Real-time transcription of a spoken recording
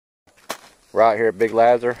Right here at Big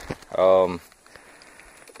Lazer.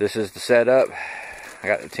 This is the setup. I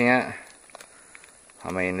got the tent.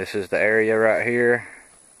 I mean, this is the area right here.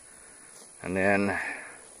 And then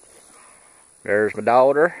there's my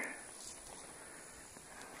daughter.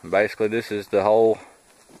 Basically, this is the whole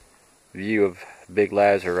view of Big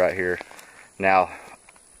Lazer right here. Now,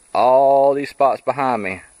 all these spots behind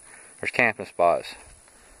me, there's camping spots.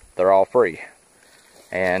 They're all free.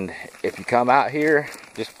 And if you come out here,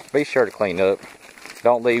 just be sure to clean up.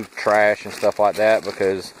 Don't leave trash and stuff like that,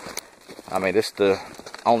 because I mean, this is the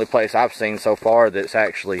only place I've seen so far that's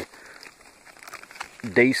actually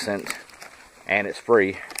decent and it's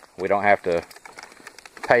free. We don't have to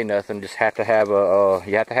pay nothing. Just have to have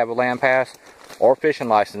you have to have a land pass or fishing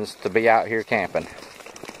license to be out here camping.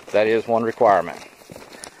 That is one requirement.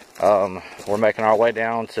 We're making our way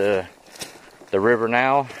down to the river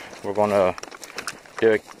now. We're gonna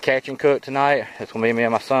do a catch and cook tonight. It's gonna be me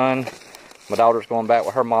and my son. My daughter's going back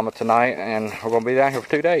with her mama tonight, and we're gonna be down here for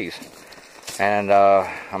 2 days. And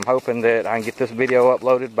I'm hoping that I can get this video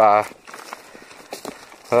uploaded by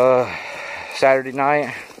Saturday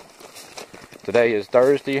night. Today is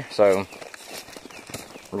Thursday, so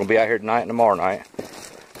we're gonna be out here tonight and tomorrow night.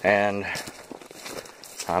 And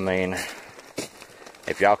I mean,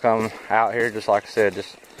 if y'all come out here, just like I said,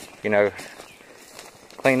 just, you know,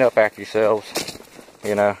 clean up after yourselves.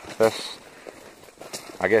 You know, that's,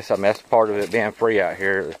 I guess that's part of it being free out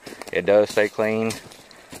here. It does stay clean.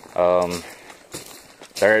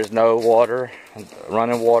 There is no water,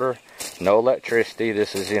 running water, no electricity.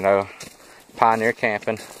 This is, you know, pioneer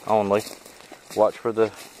camping only. Watch for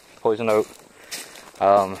the poison oak.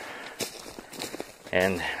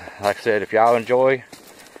 And like I said, if y'all enjoy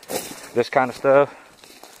this kind of stuff,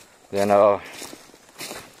 then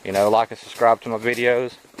you know, like and subscribe to my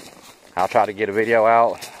videos. I'll try to get a video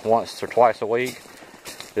out once or twice a week,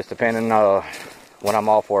 just depending when I'm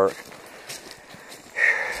off work.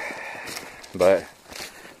 But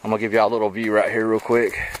I'm gonna give y'all a little view right here real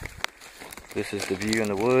quick. This is the view in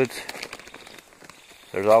the woods.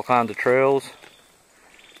 There's all kinds of trails.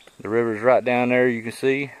 The river's right down there, you can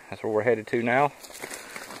see. That's where we're headed to now.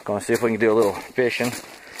 Gonna see if we can do a little fishing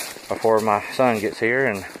before my son gets here.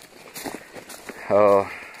 And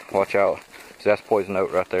watch out. See, that's poison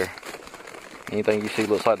oak right there. Anything you see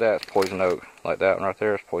looks like that, it's poison oak. Like that one right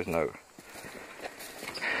there, it's poison oak.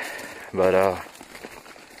 But I'm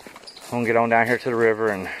gonna get on down here to the river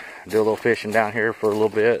and do a little fishing down here for a little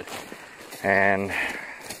bit. And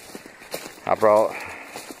I brought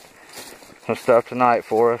some stuff tonight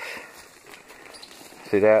for us.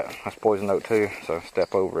 See that? That's poison oak too, so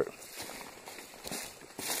step over it.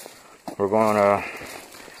 We're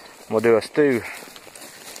we'll do a stew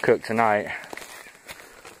cook tonight.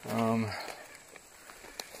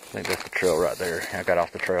 I think that's the trail right there. I got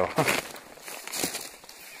off the trail.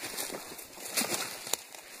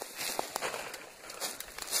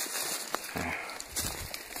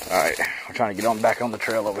 Alright, we're trying to get back on the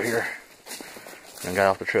trail over here. And got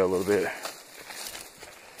off the trail a little bit.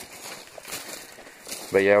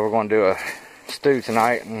 But yeah, we're going to do a stew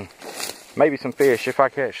tonight and maybe some fish if I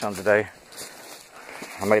catch some today.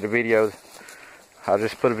 I made a video. I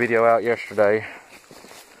just put a video out yesterday,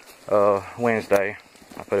 Wednesday.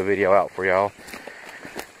 I put a video out for y'all.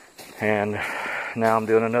 And now I'm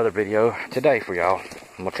doing another video today for y'all.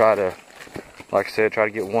 I'm going to try to, like I said, try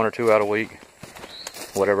to get 1 or 2 out a week.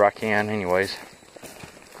 Whatever I can anyways.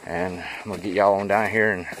 And I'm going to get y'all on down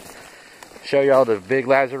here and show y'all the Big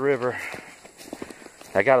Lazer River.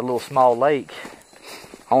 I got a little small lake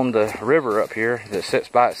on the river up here that sits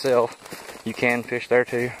by itself. You can fish there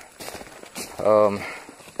too.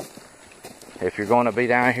 If you're going to be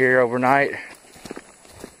down here overnight,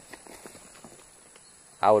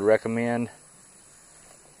 I would recommend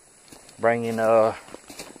bringing a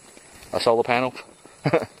solar panel.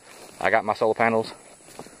 I got my solar panels.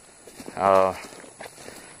 So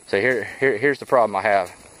here's the problem I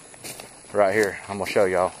have right here. I'm gonna show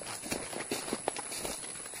y'all.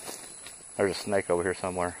 There's a snake over here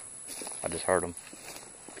somewhere. I just heard him.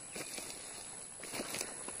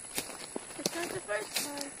 It's not the first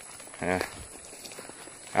time. Yeah.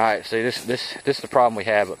 All right. See, this is the problem we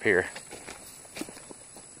have up here.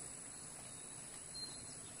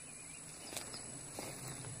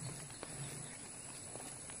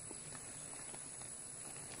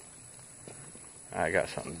 I got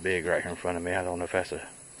something big right here in front of me. I don't know if that's a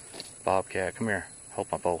bobcat. Come here.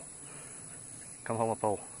 Hold my pole. Come hold my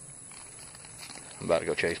pole. I'm about to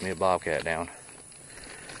go chase me a bobcat down.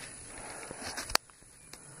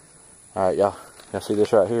 Alright, y'all see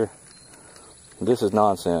this right here? This is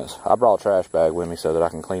nonsense. I brought a trash bag with me so that I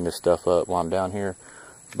can clean this stuff up while I'm down here.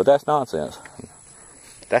 But that's nonsense.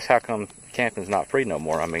 That's how come camping's not free no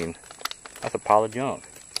more. I mean, that's a pile of junk.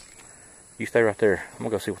 You stay right there. I'm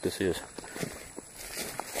gonna go see what this is.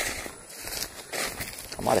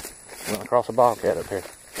 I might have went across a bobcat up here.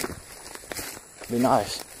 Be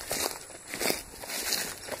nice.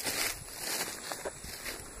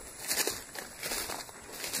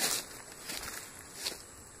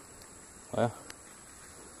 Well,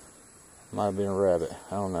 might have been a rabbit.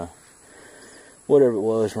 I don't know. Whatever it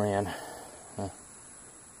was, ran.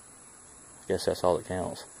 Guess that's all that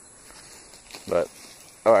counts. But,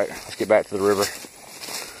 alright, let's get back to the river.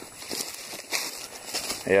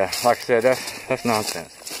 Yeah, like I said, that's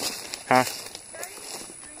nonsense. Huh?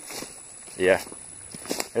 Yeah,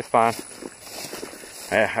 it's fine.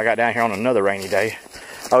 Yeah, I got down here on another rainy day.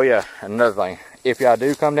 Oh yeah, another thing. If y'all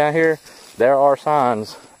do come down here, there are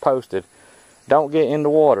signs posted. Don't get in the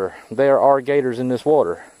water. There are gators in this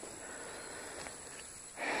water.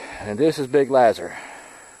 And this is Big Lazer.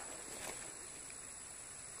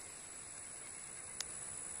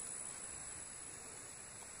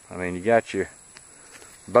 I mean, you got your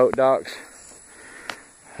boat docks.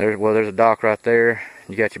 There's a dock right there.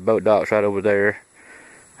 You got your boat docks right over there.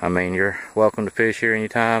 I mean, you're welcome to fish here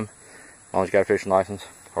anytime, as long as you got a fishing license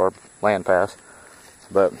or land pass.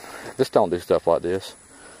 But just don't do stuff like this.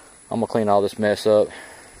 I'm gonna clean all this mess up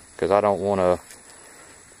because I don't want to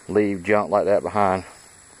leave junk like that behind.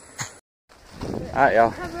 Alright,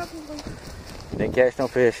 y'all. Didn't catch no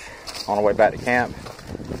fish. On our way back to camp,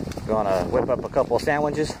 gonna whip up a couple of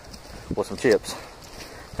sandwiches with some chips,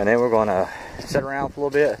 and then we're gonna sit around for a little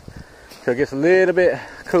bit till it gets a little bit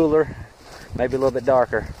cooler, maybe a little bit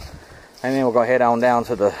darker, and then we're gonna head on down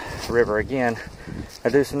to the river again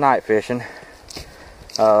and do some night fishing.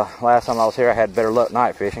 Last time I was here, I had better luck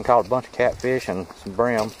night fishing. Caught a bunch of catfish and some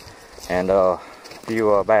brim and a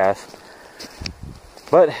few bass,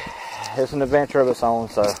 but it's an adventure of its own,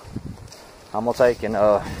 so I'm gonna take and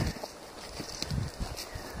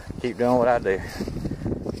keep doing what I do,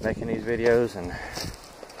 making these videos. And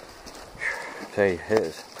tell you,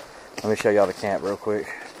 let me show y'all the camp real quick.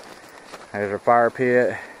 There's our fire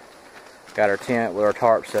pit. Got our tent with our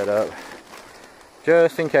tarp set up,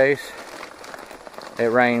 just in case it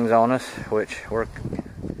rains on us, which we're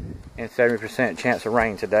in 70% chance of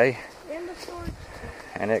rain today.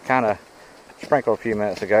 And it kind of sprinkled a few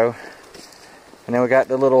minutes ago. And then we got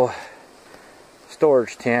the little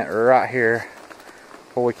storage tent right here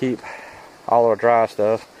where we keep all our dry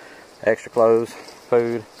stuff, extra clothes,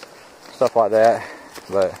 food, stuff like that.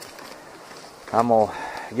 But I'm gonna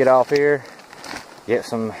get off here, get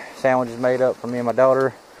some sandwiches made up for me and my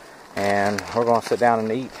daughter, and we're gonna sit down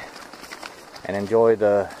and eat and enjoy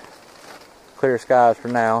the clear skies for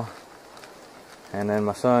now. And then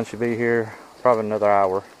my son should be here probably another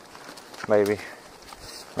hour, maybe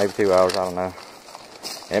 2 hours, I don't know.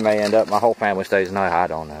 It may end up my whole family stays tonight, I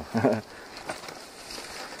don't know.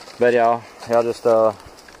 But y'all just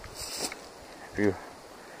if you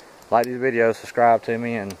like these videos, subscribe to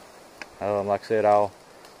me, and like I said, I'll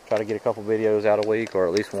try to get a couple videos out a week, or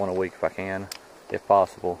at least one a week if I can, if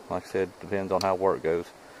possible. Like I said, depends on how work goes.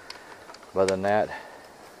 But other than that,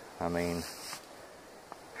 I mean,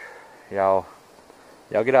 y'all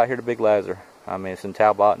get out here to Big Lazer. I mean, it's in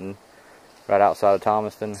Talbotton, right outside of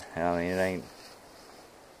Thomaston. I mean, it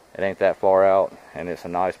ain't that far out, and it's a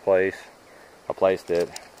nice place, a place that,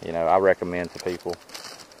 you know, I recommend to people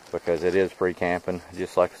because it is free camping.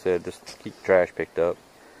 Just like I said, just keep your trash picked up.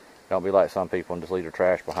 Don't be like some people and just leave their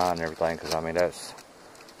trash behind and everything, because I mean that's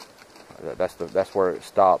where it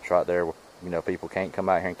stops right there. You know, people can't come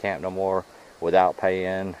out here and camp no more without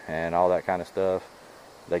paying and all that kind of stuff.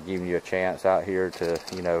 They're giving you a chance out here to,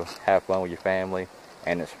 you know, have fun with your family,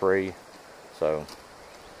 and it's free. So,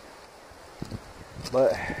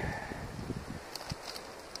 but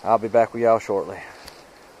I'll be back with y'all shortly.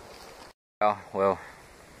 Well,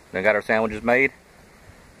 then got our sandwiches made.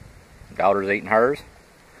 Daughter's eating hers,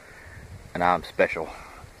 and I'm special.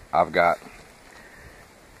 I've got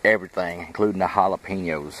everything, including the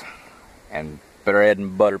jalapenos and bread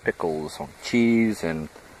and butter pickles on cheese and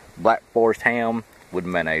Black Forest ham with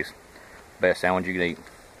mayonnaise. Best sandwich you can eat.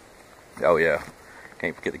 Oh yeah,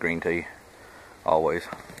 can't forget the green tea, always.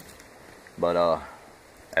 But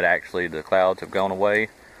actually the clouds have gone away.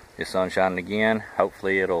 The sun's shining again.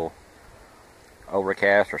 Hopefully it'll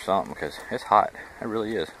overcast or something, because it's hot. It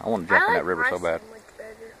really is. I want to jump in that river so bad.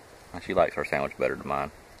 And she likes her sandwich better than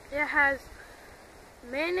mine. It has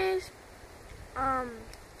mayonnaise,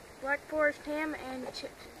 Black Forest ham, and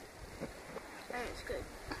chips. And it's good.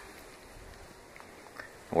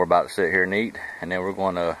 We're about to sit here and eat, and then we're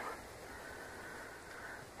going to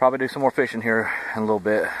Probably do some more fishing here in a little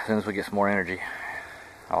bit as soon as we get some more energy.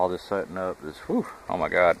 All this setting up is, whew, oh my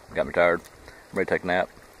God, got me tired. I'm ready to take a nap.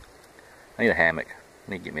 I need a hammock. I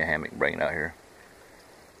need to get me a hammock and bring it out here.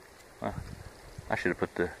 Well, I should have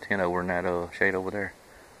put the tent over in that shade over there.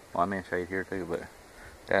 Well, I'm in shade here too, but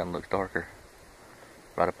that one looks darker.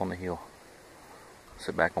 Right up on the hill.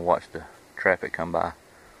 Sit back and watch the traffic come by.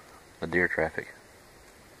 The deer traffic.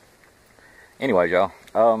 Anyways, y'all.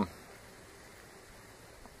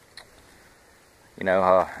 You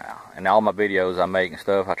know, in all my videos I make and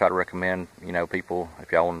stuff, I try to recommend, you know, people,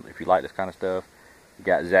 if you like this kind of stuff, you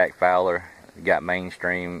got Zach Fowler, you got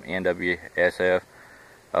Mainstream, NWSF,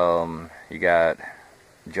 you got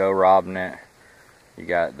Joe Robinett, you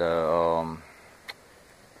got the,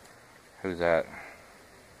 who's that?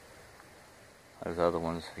 Those other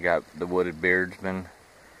ones. You got the Wooded Beardsmen,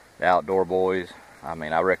 the Outdoor Boys. I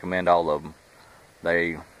mean, I recommend all of them.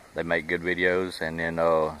 They make good videos. And then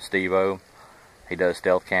Steve-O, he does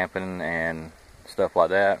stealth camping and stuff like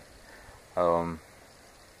that.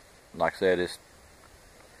 Like I said,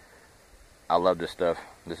 I love this stuff.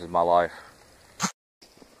 This is my life.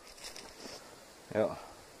 Yep.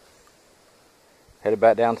 Headed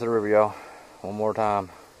back down to the river, y'all. One more time.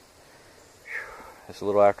 It's a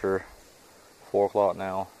little after 4 o'clock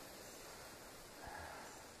now.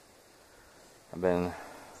 I've been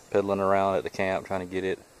piddling around at the camp trying to get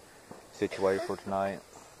it situated for tonight.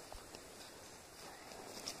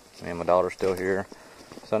 Me and my daughter's still here.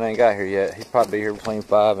 Son ain't got here yet. He'll probably be here between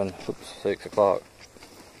 5 and 6 o'clock.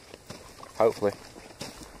 Hopefully.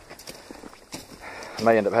 I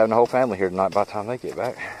may end up having the whole family here tonight by the time they get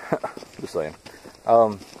back. Just saying.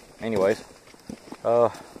 Anyways.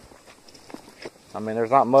 I mean,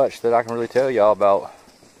 there's not much that I can really tell y'all about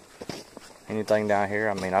anything down here.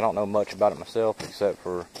 I mean, I don't know much about it myself except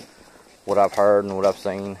for what I've heard and what I've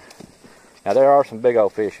seen. Now, there are some big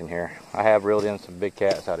old fish in here. I have reeled in some big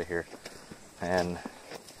cats out of here. And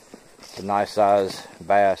some nice size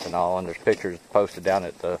bass and all. And there's pictures posted down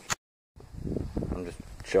at the... I'm just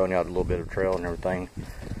showing y'all a little bit of trail and everything.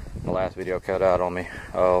 The last video cut out on me.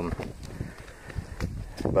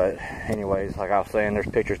 But anyways, like I was saying, there's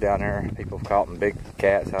pictures down there. People have caught big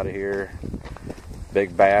cats out of here.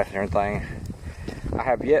 Big bass and everything. I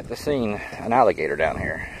have yet to see an alligator down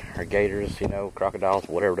here. Or gators, you know, crocodiles,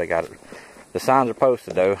 whatever they got. The signs are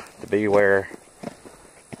posted though, to beware.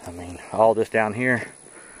 I mean, all this down here,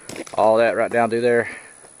 all that right down through there,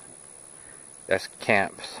 that's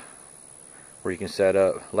camps where you can set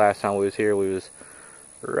up. Last time we was here, we was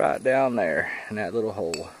right down there in that little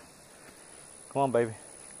hole. Come on, baby,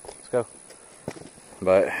 let's go.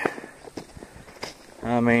 But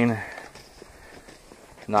I mean,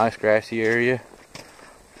 nice grassy area.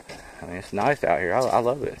 I mean, it's nice out here. I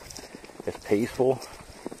love it. It's peaceful.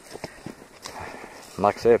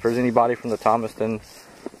 Like I said, if there's anybody from the Thomaston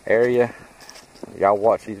area, y'all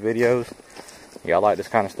watch these videos, y'all like this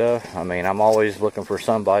kind of stuff, I mean, I'm always looking for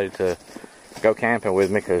somebody to go camping with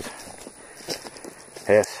me, because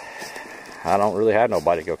yes, I don't really have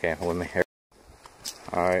nobody to go camping with me.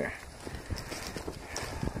 Alright, I'm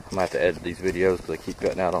gonna have to edit these videos because they keep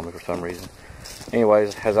cutting out on me for some reason.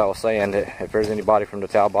 Anyways, as I was saying, if there's anybody from the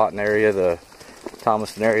Talbotton area, the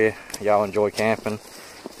Thomaston area, y'all enjoy camping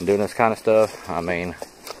and doing this kind of stuff, I mean,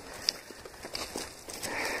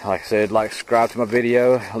 like I said, like, subscribe to my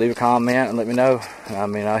video, leave a comment and let me know. I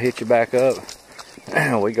mean, I'll hit you back up.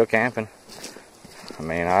 We go camping. I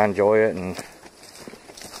mean, I enjoy it, and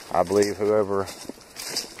I believe whoever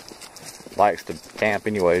likes to camp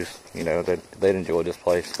anyways, you know, they'd enjoy this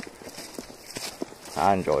place.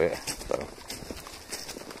 I enjoy it, so.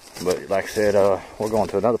 But like I said, we're going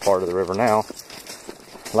to another part of the river now.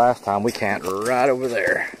 Last time we camped right over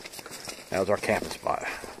there. That was our camping spot.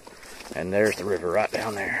 And there's the river right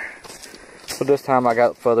down there. But this time I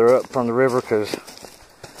got further up from the river because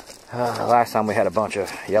last time we had a bunch of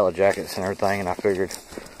yellow jackets and everything, and I figured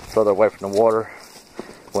further away from the water,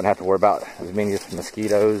 wouldn't have to worry about as many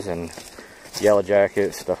mosquitoes and yellow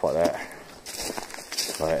jackets, stuff like that.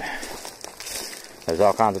 But there's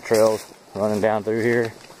all kinds of trails running down through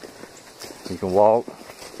here. You can walk,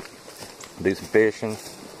 do some fishing.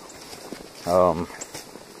 I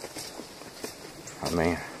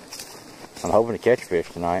mean, I'm hoping to catch fish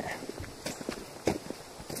tonight.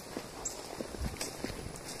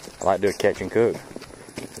 I like to do a catch and cook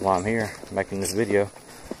while I'm here making this video.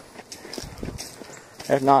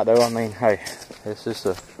 If not though, I mean, hey, it's just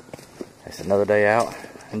it's another day out,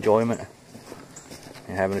 enjoyment,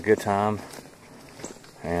 and having a good time.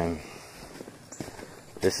 And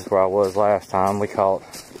this is where I was last time. We caught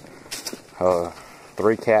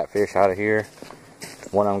 3 catfish out of here.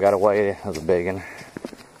 One of them got away. It was a big one.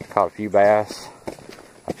 Caught a few bass,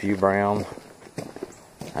 a few brown.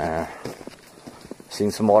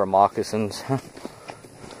 Seen some water moccasins.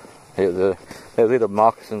 It was either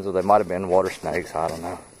moccasins or they might have been water snakes. I don't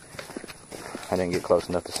know. I didn't get close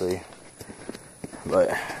enough to see.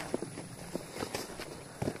 But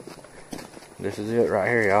this is it right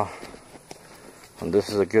here, y'all. And this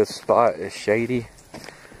is a good spot. It's shady.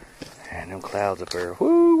 And them clouds up there.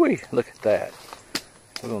 Woo-wee! Look at that.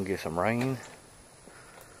 We're gonna get some rain.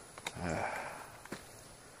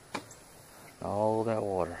 All that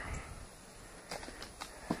water.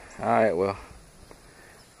 Alright, well,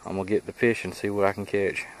 I'm gonna get the fish and see what I can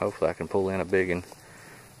catch. Hopefully I can pull in a big one.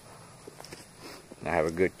 I have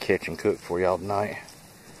a good catch and cook for y'all tonight.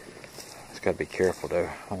 Just gotta be careful though.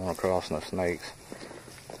 I don't wanna cross no snakes.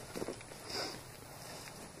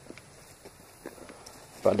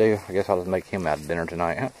 If I do, I guess I'll just make him out of dinner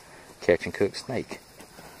tonight. Huh? Catch and cook snake.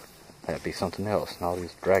 That'd be something else. And all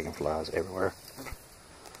these dragonflies everywhere.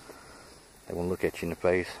 They won't look at you in the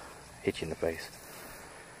face, hit you in the face.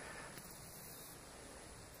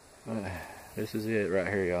 This is it right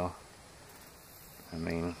here, y'all. I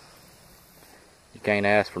mean, you can't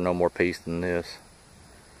ask for no more peace than this.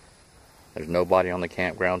 There's nobody on the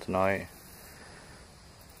campground tonight.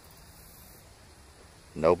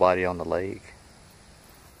 Nobody on the lake.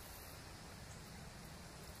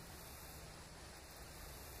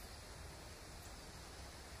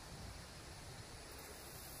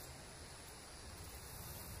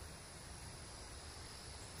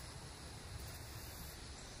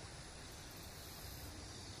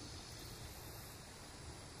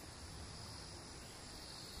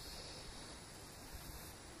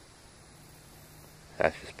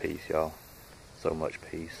 That's just peace, y'all. So much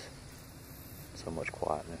peace. So much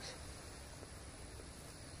quietness.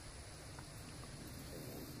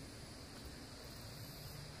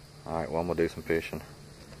 Alright, well, I'm going to do some fishing.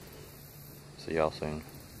 See y'all soon.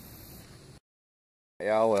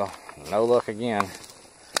 Y'all, well, no luck again.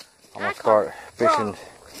 I'm going to start fishing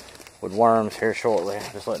with worms here shortly.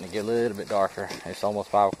 Just letting it get a little bit darker. It's almost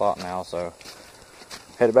 5 o'clock now, so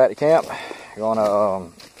headed back to camp. Going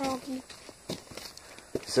to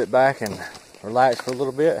sit back and relax for a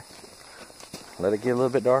little bit. Let it get a little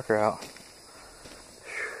bit darker out.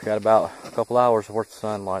 Got about a couple hours worth of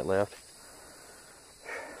sunlight left.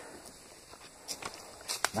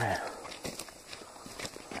 Man.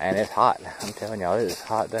 And it's hot. I'm telling y'all, it is a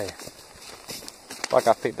hot day. It's like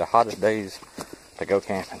I picked the hottest days to go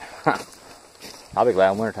camping. I'll be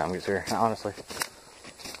glad when wintertime gets here, honestly.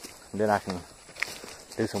 And then I can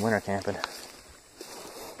do some winter camping.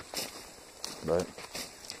 But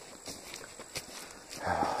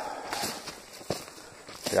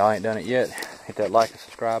if y'all ain't done it yet, hit that like and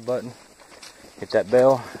subscribe button. Hit that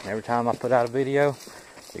bell, and every time I put out a video,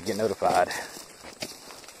 you get notified.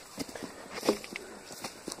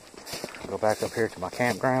 Go back up here to my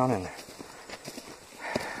campground and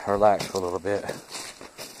relax for a little bit.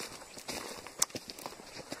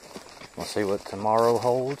 We'll see what tomorrow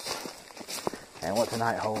holds and what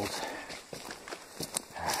tonight holds.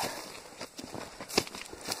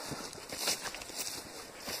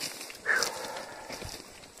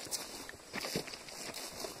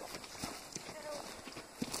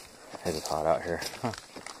 It is hot out here. Huh.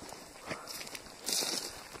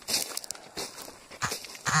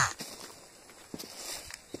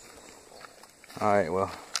 Alright,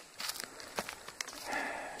 well,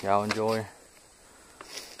 y'all enjoy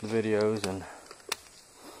the videos and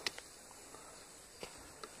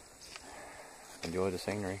enjoy the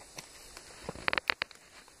scenery.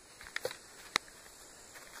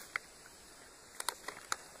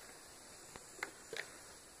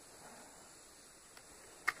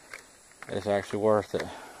 It's actually worth it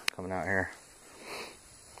coming out here.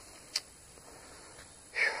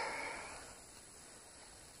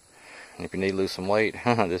 And if you need to lose some weight,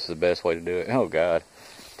 this is the best way to do it. Oh God,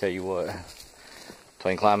 tell you what,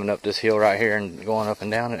 between climbing up this hill right here and going up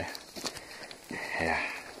and down it, yeah,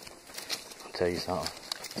 I'll tell you something.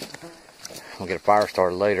 We'll get a fire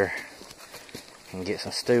started later and get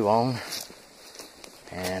some stew on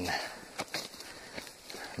and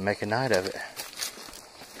make a night of it.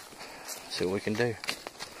 See what we can do.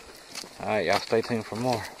 Alright, y'all stay tuned for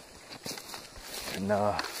more. And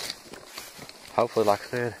hopefully, like I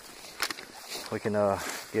said, we can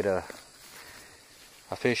get a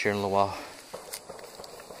fish here in a little while.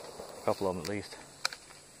 A couple of them at least.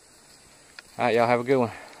 Alright, y'all have a good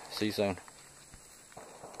one. See you soon.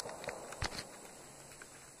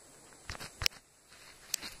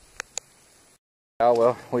 Oh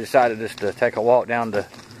well, we decided just to take a walk down the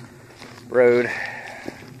road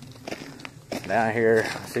down here,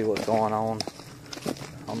 see what's going on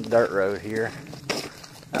on the dirt road here.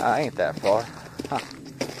 Ain't that far. Huh.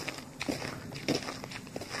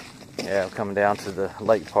 Yeah, I'm coming down to the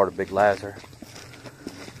lake part of Big Lazer.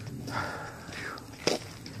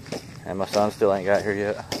 And my son still ain't got here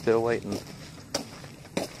yet. Still waiting.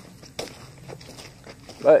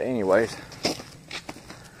 But anyways,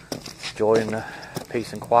 enjoying the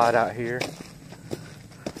peace and quiet out here.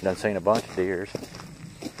 Done seen a bunch of deers.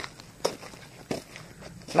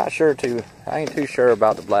 Not sure I ain't too sure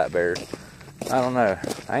about the black bears. I don't know.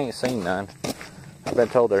 I ain't seen none. I've been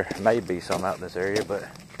told there may be some out in this area, but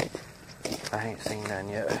I ain't seen none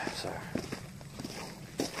yet. So,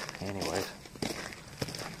 anyways.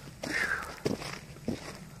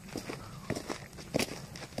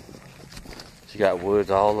 You got woods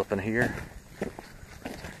all up in here.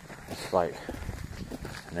 It's like,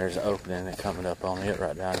 and there's an opening and coming up on it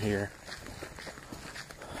right down here.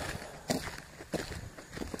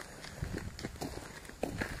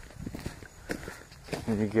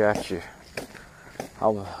 And you got your,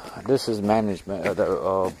 this is management of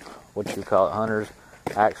the, what you call it, hunters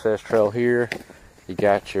access trail here. You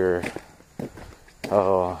got your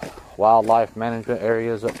wildlife management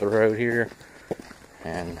areas up the road here.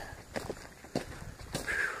 And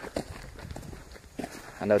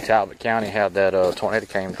I know Talbot County had that tornado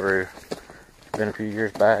came through. Been a few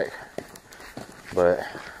years back, but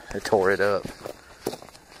it tore it up.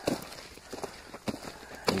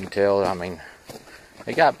 You can tell, I mean,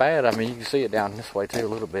 it got bad. I mean, you can see it down this way too a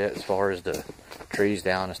little bit as far as the trees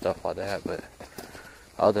down and stuff like that. But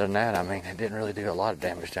other than that, I mean, it didn't really do a lot of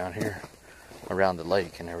damage down here around the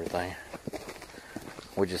lake and everything.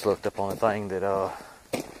 We just looked up on the thing that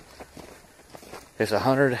it's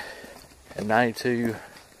 192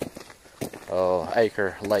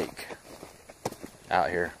 acre lake out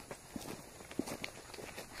here.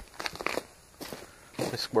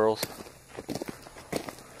 The squirrels.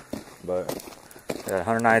 But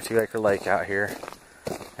 192 acre lake out here,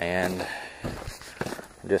 and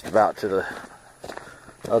just about to the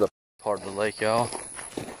other part of the lake, y'all.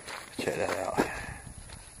 Check that out.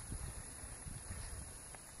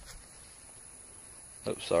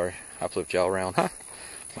 Oops, sorry, I flipped y'all around. Huh?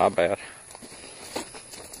 My bad.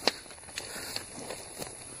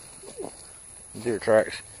 Deer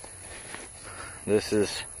tracks. This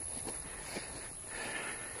is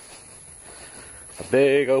a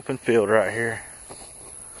big open field right here.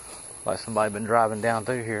 Like somebody been driving down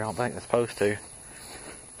through here. I don't think they're supposed to.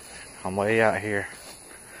 I'm way out here.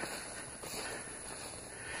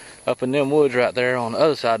 Up in them woods right there on the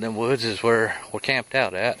other side of them woods is where we're camped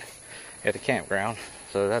out at the campground.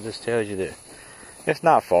 So that just tells you that it's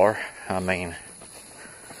not far. I mean,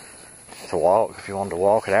 to walk, if you wanted to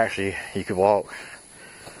walk it, actually you could walk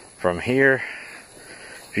from here.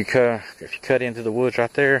 If you cut into the woods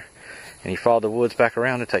right there and you follow the woods back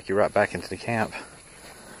around, it'll take you right back into the camp.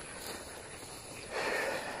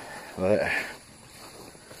 But I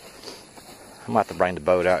might have to bring the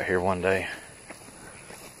boat out here one day.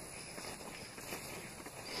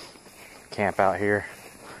 Camp out here.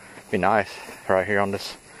 Be nice right here on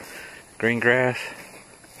this green grass.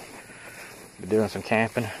 Be doing some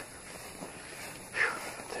camping.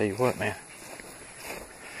 Tell you what, man.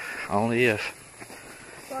 Only if.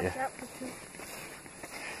 Yeah.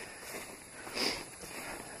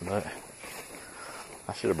 But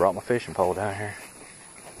I should have brought my fishing pole down here.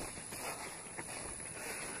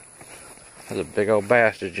 There's a big old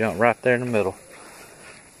bass just jumped right there in the middle.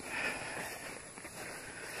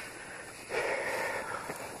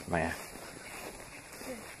 Man.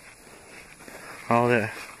 All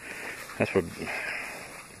that. That's what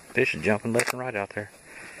fish is jumping left and right out there.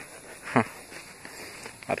 Huh.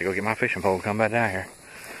 I have to go get my fishing pole and come back down here.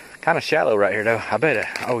 Kind of shallow right here though. I bet it.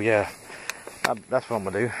 Oh yeah. That's what I'm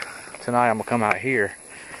gonna do. Tonight I'm gonna come out here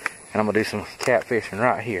and I'm gonna do some catfishing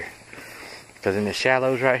right here. Because in the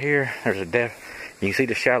shallows right here, there's a depth. You can see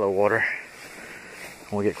the shallow water.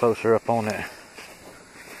 When we get closer up on it.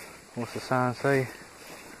 What's the sign say?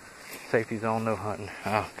 Safety zone, no hunting.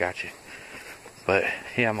 Oh, gotcha. But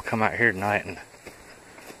yeah, I'm gonna come out here tonight,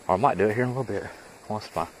 or I might do it here in a little bit once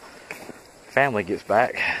my family gets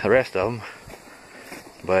back. The rest of them,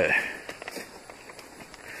 but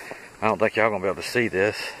I don't think y'all gonna be able to see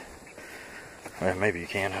this. Well, maybe you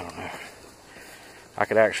can. I don't know. I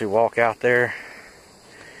could actually walk out there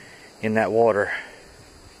in that water.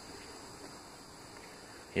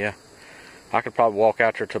 Yeah. I could probably walk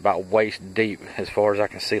out there to about waist deep as far as I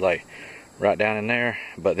can see, like right down in there,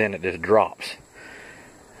 but then it just drops.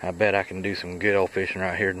 I bet I can do some good old fishing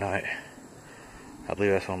right here tonight. I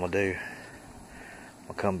believe that's what I'm gonna do.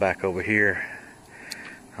 I'll come back over here.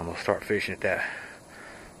 I'm gonna start fishing at that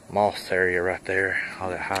moss area right there, all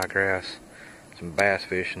that high grass, some bass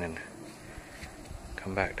fishing, and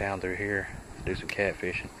come back down through here, do some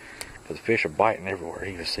catfishing. Because the fish are biting everywhere,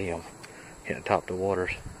 you can see them hitting the top of the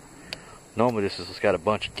waters. Normally this has got a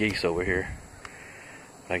bunch of geese over here,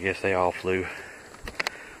 but I guess they all flew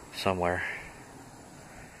somewhere.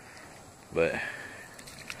 But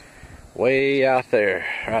way out there,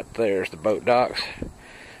 right there's the boat docks.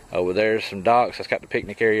 Over there's some docks. That's got the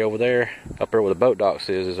picnic area over there. Up there where the boat docks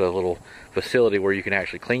is a little facility where you can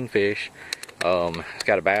actually clean fish. It's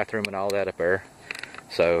got a bathroom and all that up there.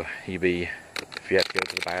 So if you have to go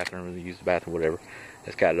to the bathroom or use the bathroom, whatever,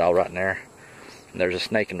 it's got it all right in there. And there's a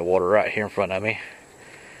snake in the water right here in front of me.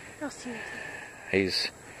 I see it.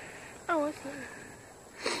 He's. Oh, I see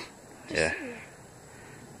it. Yeah.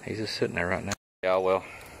 He's just sitting there right now. Yeah, well,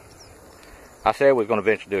 I said we was going to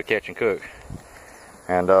eventually do a catch and cook.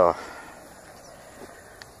 And that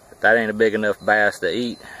ain't a big enough bass to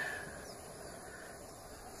eat.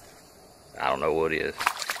 I don't know what it is.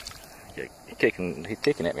 He's ticking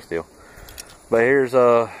at me still. But here's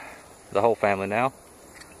the whole family now.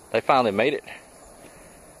 They finally made it.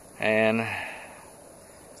 And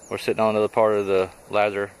we're sitting on another part of the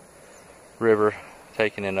Lazer River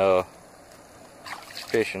taking in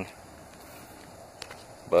fishing.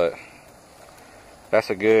 But that's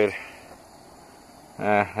a good,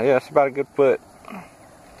 yeah, it's about a good foot.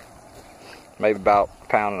 Maybe about a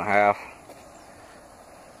pound and a half.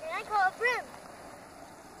 And I caught a brim.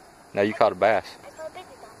 Now you caught a bass. I caught a baby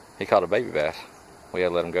bass. He caught a baby bass. We had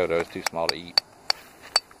to let him go though, it's too small to eat.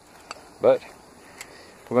 But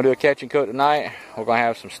we're gonna do a catch and cook tonight. We're gonna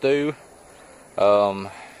have some stew.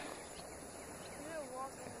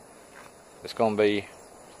 It's gonna be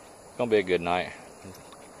a good night.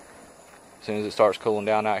 As soon as it starts cooling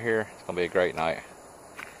down out here, it's gonna be a great night.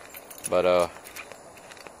 But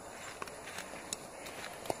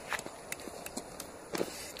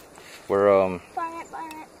we're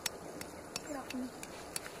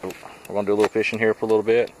gonna do a little fishing here for a little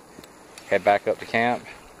bit. Head back up to camp.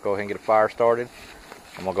 Go ahead and get a fire started.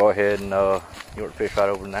 And we'll go ahead and you want to fish right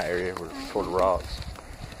over in that area toward the rocks.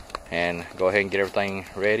 And go ahead and get everything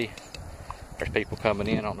ready. There's people coming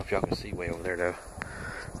in. I don't know if y'all can see way over there though.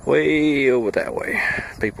 Way over that way.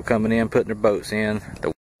 People coming in, putting their boats in.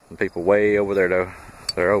 The people way over there though.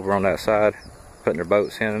 They're over on that side, putting their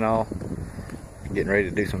boats in and all. Getting ready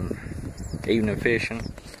to do some evening fishing.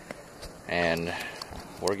 And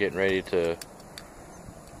we're getting ready to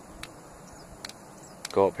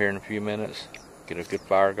go up here in a few minutes, get a good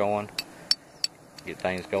fire going, get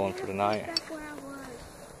things going for tonight.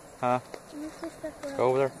 Huh? Go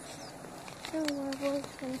over there.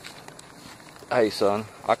 Hey son,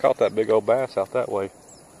 I caught that big old bass out that way.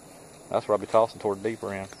 That's where I'll be tossing toward the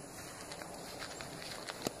deeper end.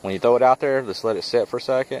 When you throw it out there, just let it set for a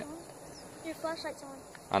second. Your flashlight's on.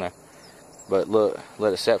 I know. But look,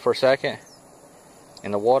 let it set for a second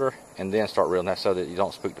in the water and then start reeling that so that you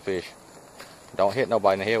don't spook the fish. Don't hit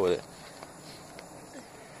nobody in the head with it.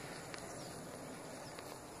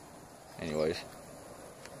 Anyways.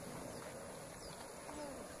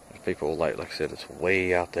 There's people like I said, it's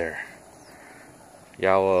way out there.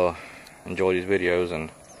 Y'all enjoy these videos, and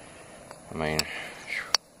I mean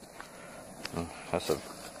that's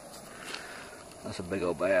a big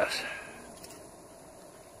old bass.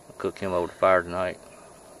 I'll cook him over the fire tonight.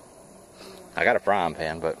 I got a frying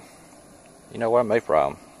pan, but you know what, I may fry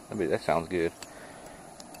them. That sounds good.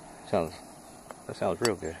 That sounds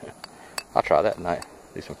real good. I'll try that tonight.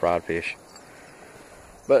 Do some fried fish.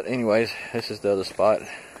 But anyways, this is the other spot,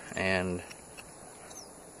 and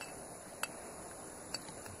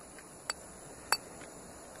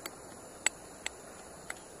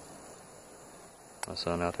my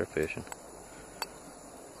son out there fishing.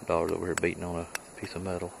 My daughter's over here beating on a piece of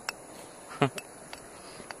metal. My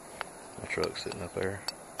truck's sitting up there.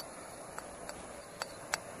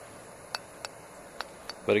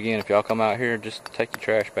 But again, if y'all come out here, just take your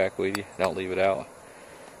trash back with you. Don't leave it out.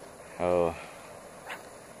 Because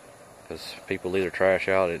people leave their trash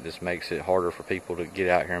out, it just makes it harder for people to get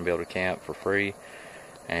out here and be able to camp for free.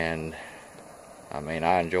 And I mean,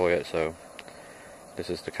 I enjoy it, so this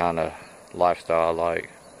is the kind of lifestyle I like.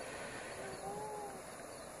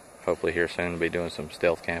 Hopefully here soon to be doing some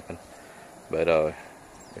stealth camping. But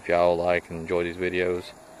if y'all like and enjoy these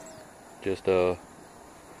videos, just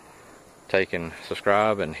take and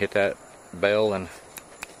subscribe and hit that bell, and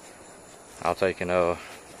I'll take and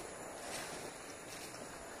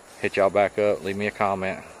hit y'all back up. Leave me a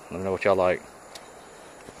comment. Let me know what y'all like.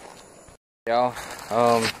 Y'all,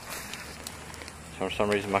 for some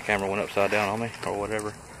reason my camera went upside down on me or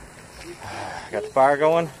whatever. Got the fire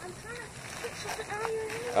going.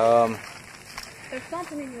 There's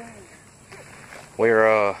something in your hand.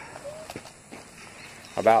 We're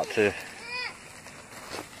about to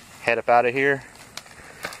head up out of here.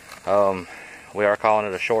 We are calling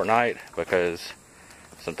it a short night because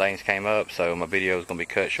some things came up, so my video is going to be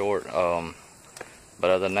cut short. But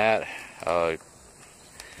other than that, I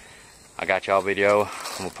got y'all video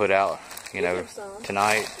I'm going to put out, you know,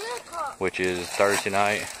 tonight, which is Thursday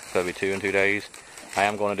night. So it'll be 2 in 2 days. I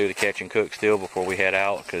am going to do the catch and cook still before we head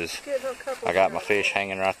out because I got my fish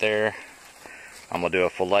hanging right there. I'm going to do a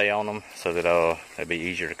fillet on them so that it'll be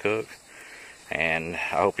easier to cook. And I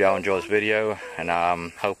hope y'all enjoy this video, and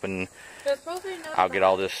I'm hoping I'll get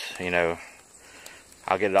all this, you know,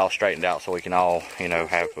 I'll get it all straightened out so we can all, you know,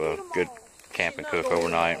 have a good camp and cook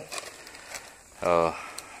overnight. A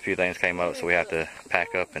few things came up, so we have to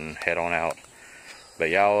pack up and head on out.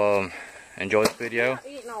 But y'all enjoy this video,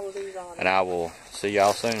 and I will see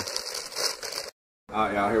y'all soon.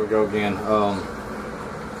 Alright y'all, here we go again.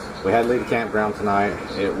 We had to leave the campground tonight.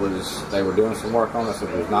 They were doing some work on us, so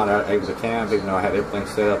we was not able to camp, even though I had everything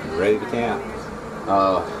set up and ready to camp.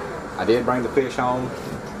 I did bring the fish home,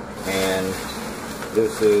 and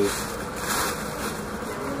this is,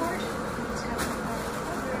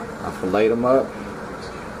 I filleted them up.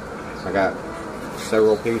 I got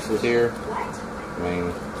several pieces here. I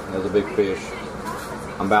mean, there's a big fish.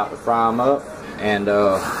 I'm about to fry them up, and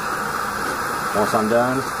once I'm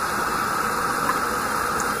done,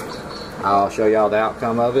 I'll show y'all the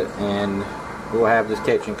outcome of it, and we'll have this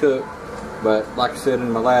catch and cook. But like I said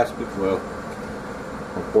in my last video, well,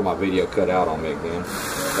 before my video cut out on me again,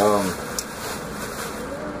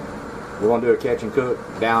 we're going to do a catch and cook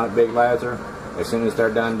down at Big Lazer. As soon as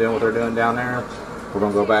they're done doing what they're doing down there, we're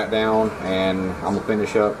going to go back down, and I'm going to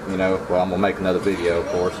finish up, you know, well, I'm going to make another video, of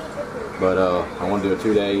course. But I want to do a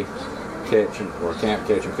 2-day camp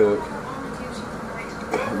catch and cook.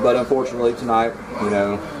 But unfortunately tonight, you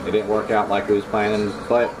know, it didn't work out like we was planning.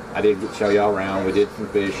 But I did show y'all around. We did some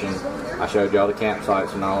fishing. I showed y'all the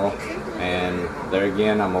campsites and all. And there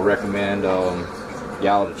again, I'm gonna recommend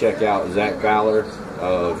y'all to check out Zach Fowler.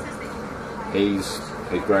 He's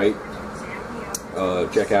great.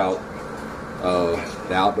 Check out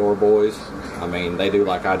the Outdoor Boys. I mean, they do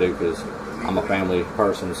like I do because I'm a family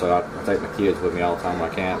person, so I take my kids with me all the time I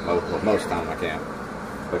camp. Most of the time I camp,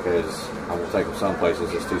 because I will take them some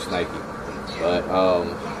places it's too snaky. But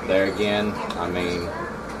there again, I mean,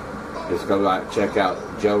 just go out, check out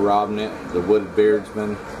Joe Robnett, the Wooded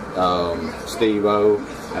Beardsman, Steve O,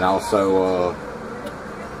 and also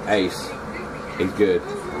Ace. He's good.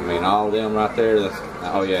 I mean, all of them right there.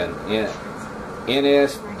 Oh yeah,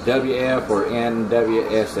 NSWF or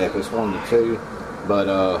NWSF. It's one of the two. But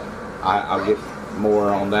I'll get more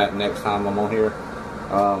on that next time I'm on here.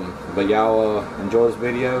 But y'all enjoy this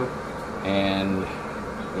video, and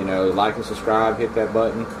you know, like and subscribe, hit that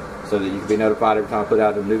button so that you can be notified every time I put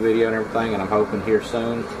out a new video and everything. And I'm hoping here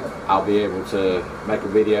soon I'll be able to make a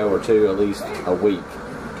video or two at least a week.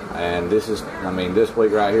 And this is, I mean, this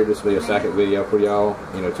week right here, this will be a second video for y'all,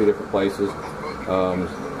 you know, 2 different places.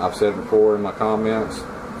 I've said before in my comments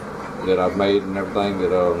that I've made and everything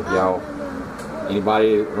that y'all,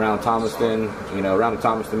 anybody around Thomaston, you know, around the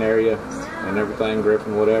Thomaston area and everything,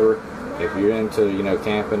 Griffin, whatever, if you're into, you know,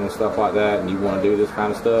 camping and stuff like that, and you want to do this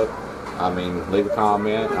kind of stuff, I mean, leave a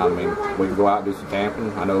comment. I mean, we can go out and do some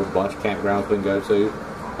camping. I know a bunch of campgrounds we can go to.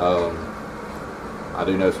 I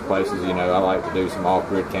do know some places, you know, I like to do some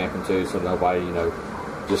off-grid camping too, so nobody, you know,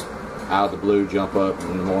 just out of the blue jump up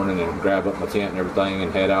in the morning and grab up my tent and everything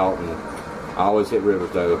and head out. And I always hit rivers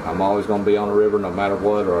though. I'm always going to be on a river no matter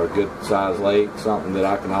what, or a good sized lake, something that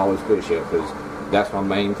I can always fish at, because that's my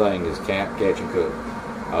main thing, is camp, catch, and cook.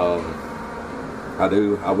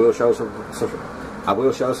 I will show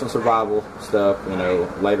some survival stuff, you know,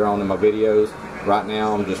 later on in my videos. Right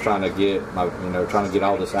now I'm just trying to get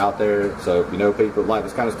all this out there. So if you know people that like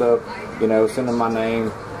this kind of stuff, you know, send them my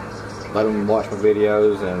name, let them watch my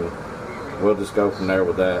videos, and we'll just go from there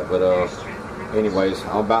with that. But anyways,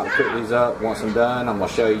 I'm about to cook these up. Once I'm done, I'm going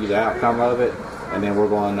to show you the outcome of it, and then we're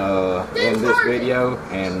going to end this video,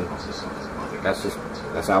 and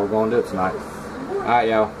that's how we're going to do it tonight. Alright,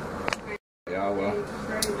 y'all. Y'all, well,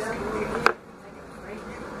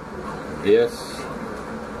 this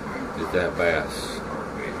is that bass,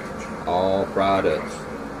 all fried up,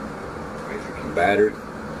 battered,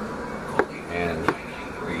 and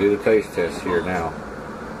we do the taste test here now.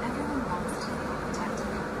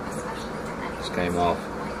 Just came off.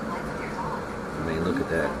 I mean, look at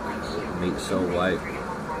that. The meat's so white.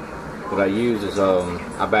 What I use is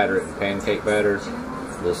I batter it in pancake batter, a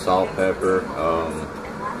little salt, pepper,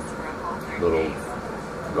 little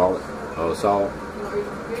garlic, salt,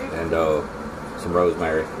 and some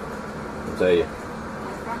rosemary. I'll tell you.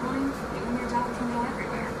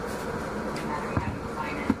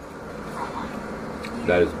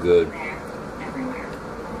 That is good.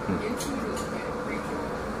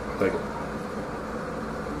 Take it.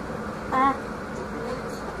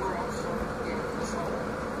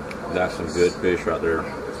 That's some good fish right there.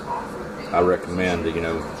 I recommend, you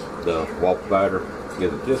know, the waffle batter.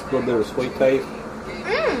 Give it just a little bit of sweet taste.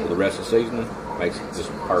 For the rest of the seasoning makes it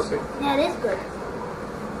just perfect. Yeah, it is good.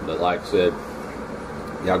 But like I said,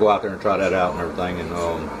 y'all go out there and try that out and everything, and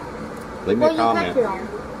leave me a comment.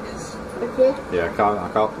 Yeah, I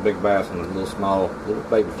caught the big bass and a little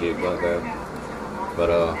baby jig like that. But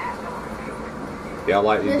if y'all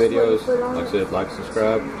like these videos, like I said, like,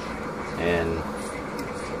 subscribe, and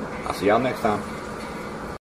I'll see y'all next time.